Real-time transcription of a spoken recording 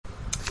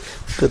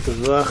Good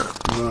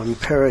on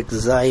Perek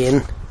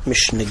Zayin,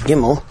 Mishnah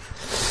Gimel.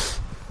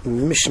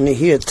 Mishnah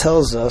here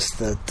tells us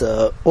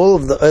that all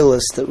of the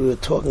oilas that we were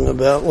talking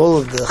about, all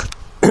of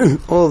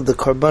the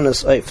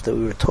karbanos oif that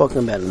we were talking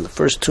about in the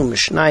first two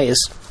Mishnayos,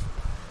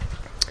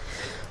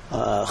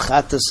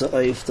 chatas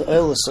oif, the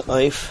oilas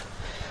oif,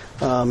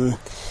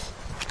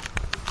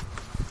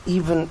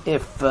 even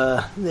if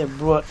they're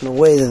brought in a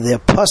way that they're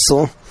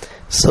puzzle,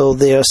 so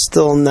they are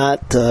still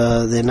not,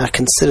 they're not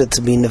considered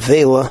to be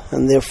nevela,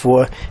 and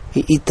therefore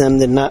you eat them,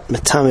 they're not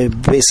metame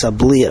beis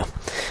habliya.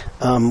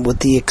 With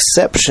the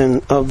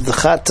exception of the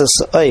chatas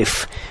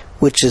oif,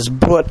 which is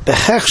brought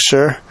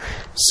behechsher,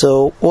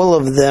 so all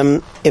of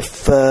them,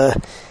 if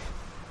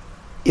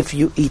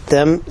you eat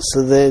them,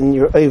 so then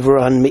you're over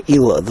on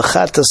me'ilah. The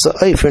chatas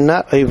oif, you're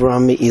not over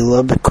on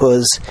me'ilah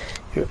because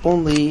you're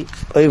only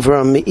over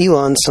on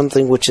me'ilah on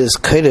something which is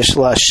kodesh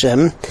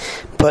l'Hashem.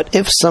 But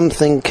if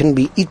something can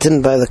be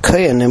eaten by the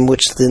koyanim,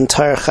 which the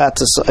entire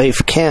chatas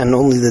oif can,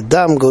 only the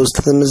dam goes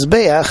to the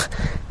mizbeach,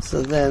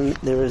 so then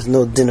there is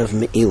no din of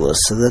me'ilah.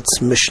 So that's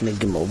Mishnah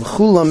Gimel.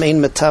 V'chulam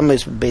ein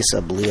metames beis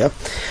habliya.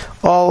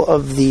 All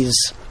of these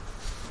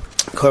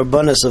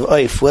karbanos of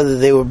oif, whether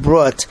they were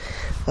brought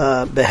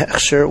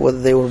behechsher, whether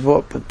they were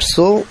brought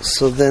b'psul,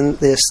 so then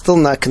they're still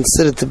not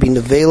considered to be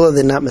nevela.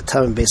 They're not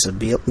metamim beis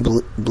habliya.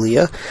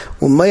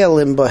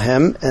 Umayalim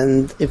bahem,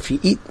 and if you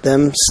eat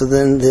them, so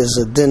then there's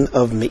a din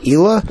of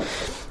me'ilah.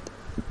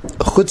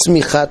 Chutz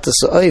mi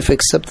chatas oif,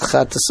 except the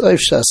chatas oif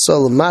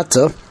sha'asal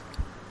lamata,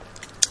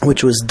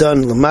 which was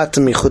done lamata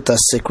michutas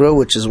sikra,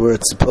 which is where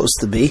it's supposed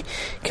to be.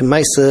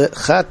 Kemaisa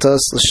chatas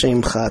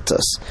l'shem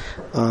chatas.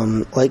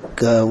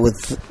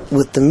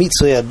 With the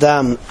mitzvah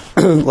adam,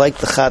 like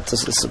the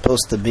chatas is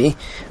supposed to be,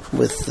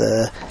 with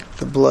the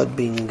blood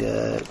being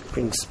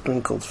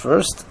sprinkled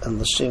first,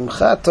 and l'shem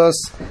chatas,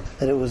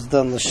 that it was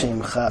done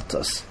l'shem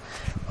chatas.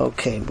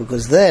 Okay,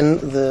 because then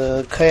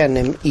the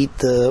kayanim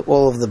eat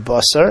all of the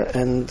basar,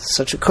 and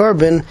such a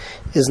korban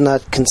is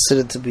not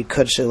considered to be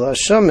kodesh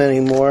l'Hashem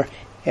anymore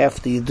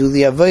after you do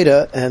the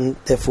avodah, and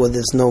therefore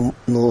there's no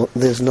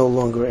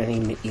longer any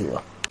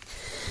me'ilah.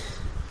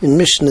 In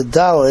Mishnah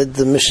Daled,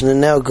 the Mishnah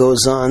now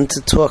goes on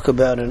to talk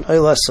about an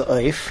oilas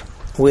ha'oif,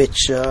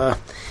 which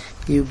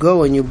you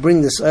go and you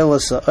bring this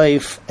oilas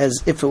ha'oif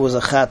as if it was a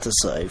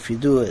chatas ha'oif. You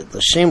do it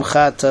l'shem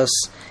chatas,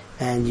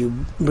 and you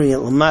bring it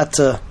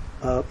lamata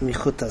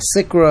michutas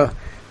sikra,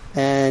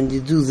 and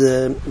you do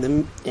the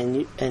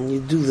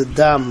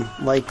dam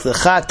like the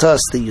chatas,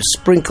 that you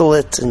sprinkle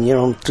it, and you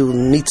don't do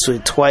mitzvah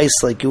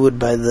twice like you would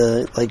by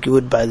the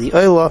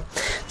oila.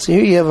 So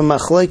here you have a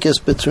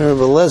machlokes between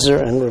Rebbe Lezer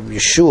and Rebbe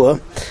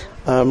Yeshua.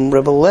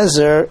 Rebbe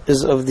Lezer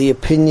is of the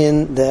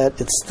opinion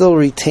that it still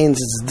retains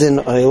its din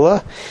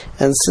oila,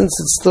 and since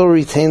it still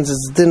retains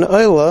its din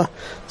oila,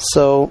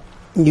 so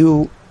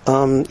you're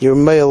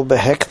male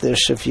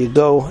behektish if you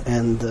go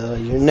and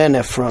you're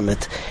nene from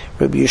it.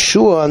 Rabbi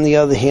Yeshua, on the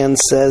other hand,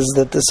 says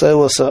that this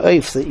oilas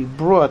ha'oif that you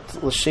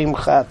brought l'shem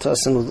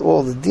chatas, and with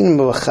all the dinim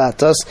of a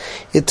chatas,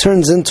 it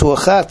turns into a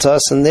chatas,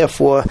 and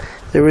therefore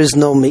there is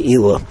no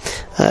me'ilah.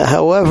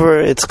 However,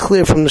 it's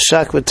clear from the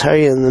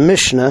Shakvatariya and the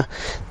Mishnah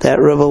that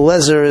Rabbi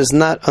Lezer is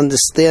not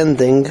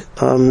understanding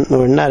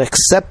or not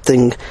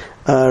accepting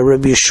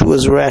Rabbi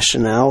Yeshua's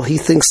rationale. He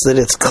thinks that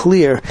it's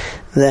clear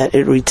that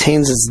it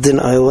retains its din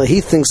oila.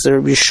 He thinks that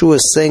Rabbi Yeshua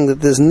is saying that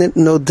there's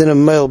no din of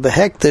male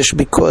behektish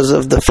because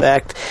of the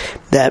fact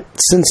that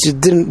since you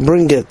didn't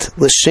bring it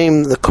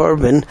l'shem the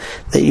korban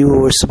that you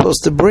were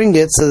supposed to bring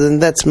it, so then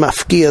that's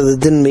mafkia the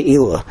din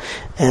me'ilah.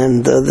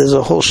 And there's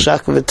a whole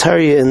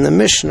shakvatariya in the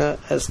Mishnah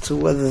as to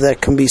whether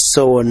that can be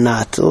so or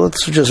not. So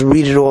let's just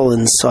read it all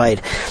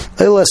inside.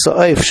 Oilas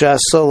ha'oif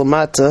sha'asal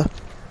lamata,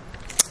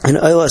 an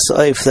oilas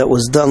ha'oif that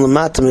was done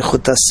lamata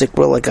michutas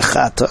sikra like a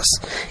chatas,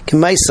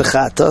 kemaisa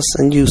chatas,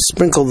 and you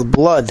sprinkle the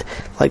blood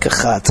like a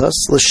chatas,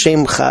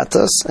 l'shem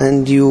chatas,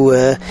 and you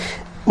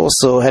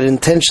also had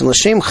intention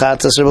l'shem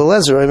chatas. Rebbe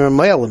Lezer Omer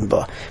mayalim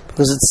ba,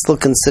 because it's still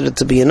considered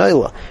to be an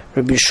oila.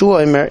 Rabbi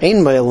Yeshua Omer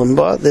ein mayalim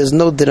ba, there's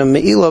no din of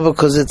me'ilah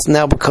because it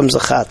now becomes a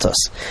chatas.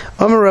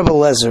 Omer Rebbe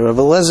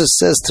Lezer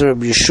says to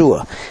Rabbi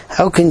Yeshua,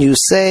 how can you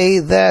say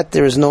that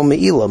there is no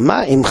me'ilah?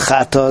 Ma im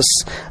chatas,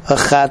 a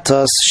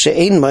chatas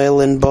she'ein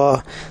mayalim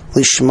ba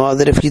lishma,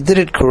 that if you did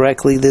it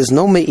correctly, there's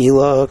no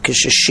me'ilah,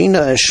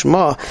 kishashina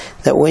eshma,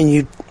 that when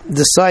you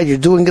decide you're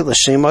doing it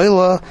l'shem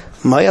oila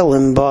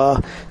mayalim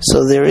ba,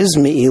 so there is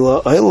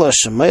me'ilah oila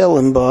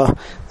shemayalim ba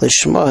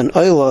lishma, and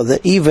oila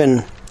that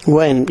even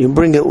when you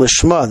bring it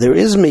lishma there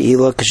is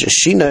me'ilah,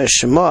 kishashina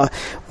eshma,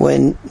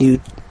 when you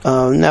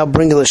now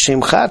bring it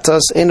l'shem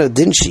chatas eno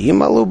din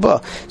she'imalu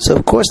ba, so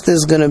of course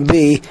there's going to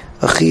be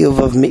a chiyuv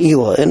of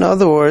me'ilah. In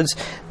other words,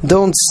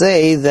 don't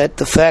say that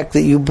the fact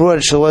that you brought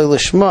it shaloi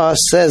lishma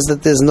says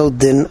that there's no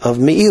din of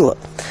me'ilah.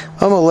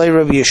 Amalei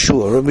Rabbi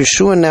Yeshua. Rabbi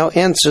Yeshua now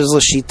answers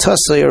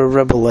l'shitasei or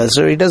Rebbe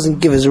Lezer. He doesn't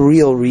give his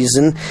real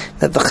reason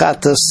that the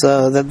chatas,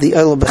 that the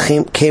oila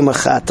became a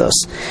chatas.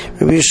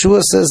 Rabbi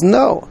Yeshua says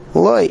no,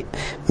 loy.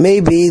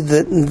 Maybe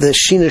the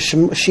shinu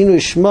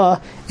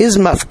shma is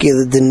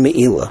mafkir the din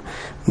me'ilah,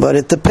 but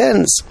it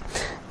depends.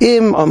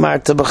 Im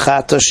amarta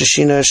b'chatos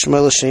sheshina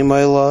shema l'shem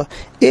oila.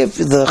 If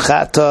the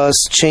chatos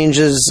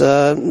changes,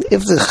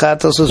 if the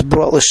chatos was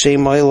brought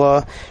l'shem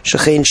oila,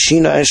 shechein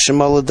shina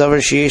shema l'davar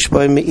sheyesh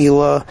by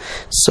meila.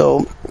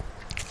 So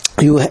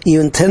you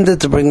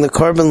intended to bring the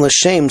korban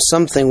l'shem,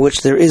 something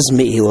which there is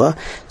meila.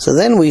 So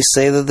then we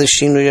say that the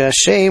shinui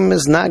Hashem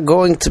is not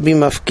going to be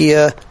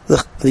mafkia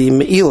the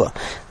meila,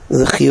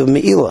 the chiyuv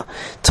meila.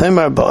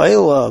 Taimar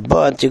ba'ila,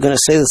 but you're going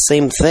to say the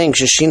same thing.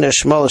 Sheshina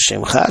shema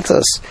l'shem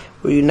chatos,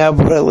 where you now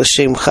brought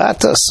l'shem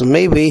chatos. So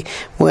maybe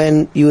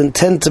when you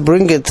intend to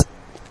bring it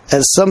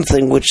as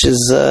something which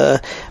is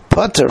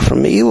pater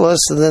from meila,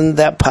 so then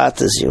that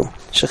paters you.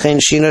 Shechein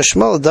shina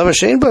shmol davar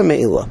shein by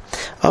meila.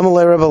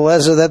 Amalei Rebbe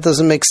Lezer, that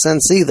doesn't make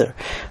sense either.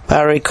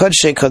 Parei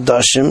kodshei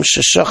kadashim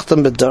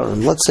sheshachtam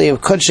bedarim. Let's say you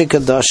have kodshei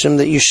kadashim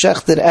that you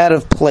shechted out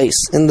of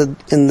place in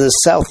the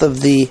south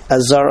of the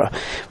Azara.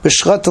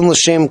 V'shchatam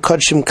l'shem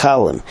kodshim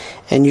kalim,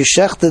 and you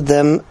shechted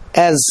them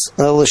as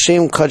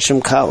l'shem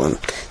kodshim kalim.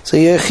 So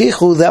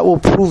yechichu, that will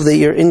prove that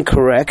you're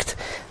incorrect.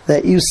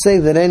 That you say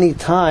that any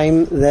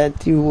time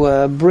that you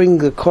bring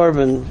the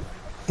korban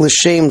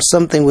l'shem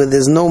something where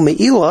there's no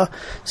meila,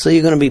 so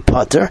you're going to be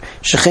pater.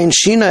 Shechein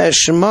shina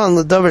esheman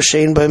l'davar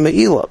shein by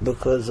meila,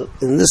 because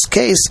in this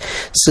case,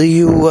 so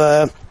you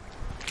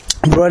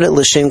brought it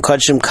l'shem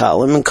kodshim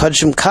kalim, and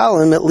kodshim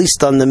kalim, at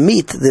least on the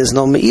meat, there's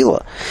no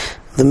meila.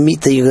 The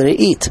meat that you're going to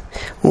eat,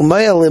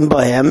 umayalim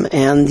bahem,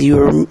 and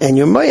you're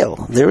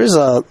mayal. There is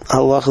a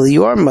halacha that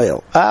you are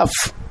mayal.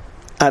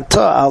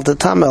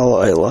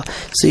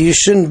 So you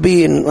shouldn't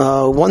be in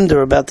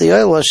wonder about the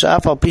oila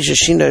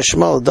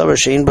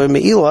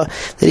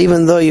that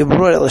even though you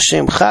brought it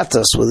l'shem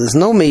chatas, where there's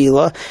no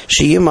meila,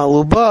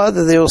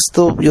 that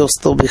you'll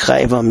still be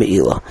chayiv on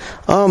meila.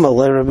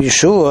 Rabbi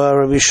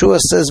Yeshua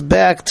says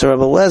back to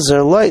Rabbi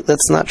Lezer, like,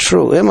 that's not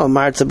true. If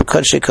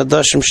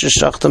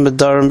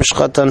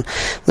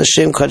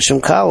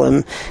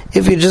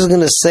you're just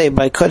going to say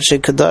by kodshei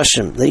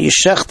kadashim that you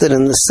shechted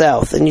in the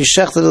south and you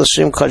shechted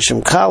l'shem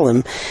kodshim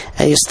kalim,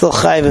 and you still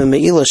chayiv in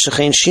meila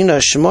shechein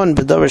shina shemon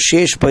b'davar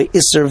sheyesh by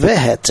iser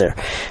veheter,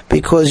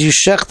 because you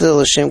shechted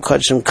l'shem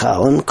kodshim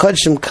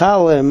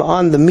kalim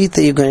on the meat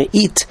that you're going to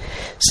eat,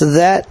 so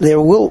that there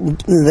will be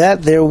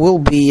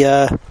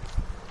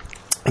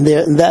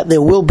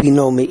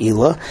no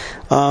meila.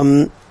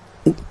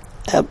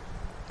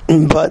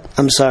 But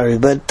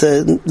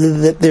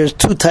there's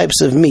two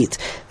types of meat.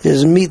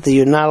 There's meat that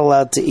you're not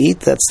allowed to eat,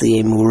 that's the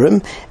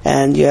emurim,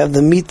 and you have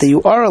the meat that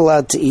you are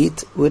allowed to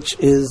eat, which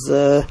is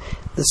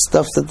the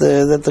stuff which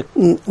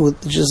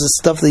is the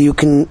stuff that you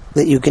can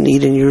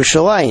eat in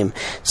Yerushalayim.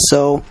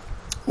 So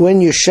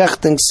when you're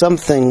shechting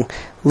something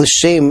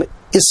l'shem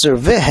iser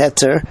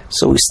veheter,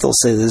 so we still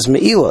say there's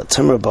meila.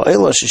 Tamar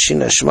ba'ila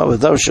sheshina shema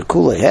b'davar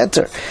shekula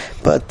heter,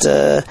 but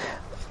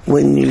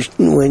when you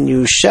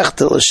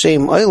shecht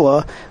l'shem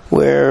oila,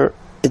 where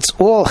it's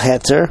all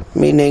heter,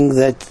 meaning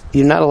that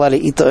you're not allowed to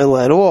eat the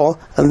oila at all,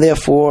 and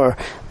therefore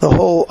the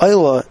whole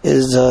oila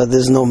is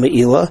there's no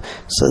meila.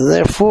 So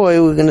therefore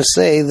we're going to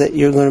say that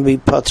you're going to be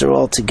pater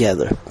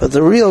altogether. But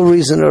the real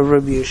reason of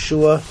Rabbi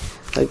Yeshua,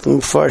 like the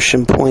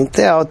Mefarshim point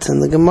out,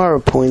 and the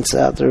Gemara points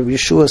out, Rabbi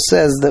Yeshua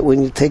says that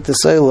when you take the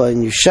oila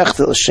and you shecht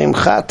it l'shem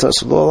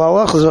chatos, with all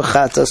halachos of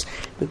chatos,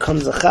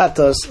 becomes a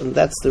chatos, and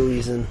that's the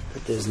reason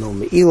that there's no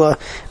meila.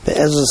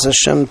 Be'ezus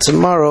Hashem,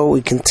 tomorrow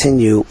we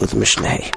continue with Mishnah.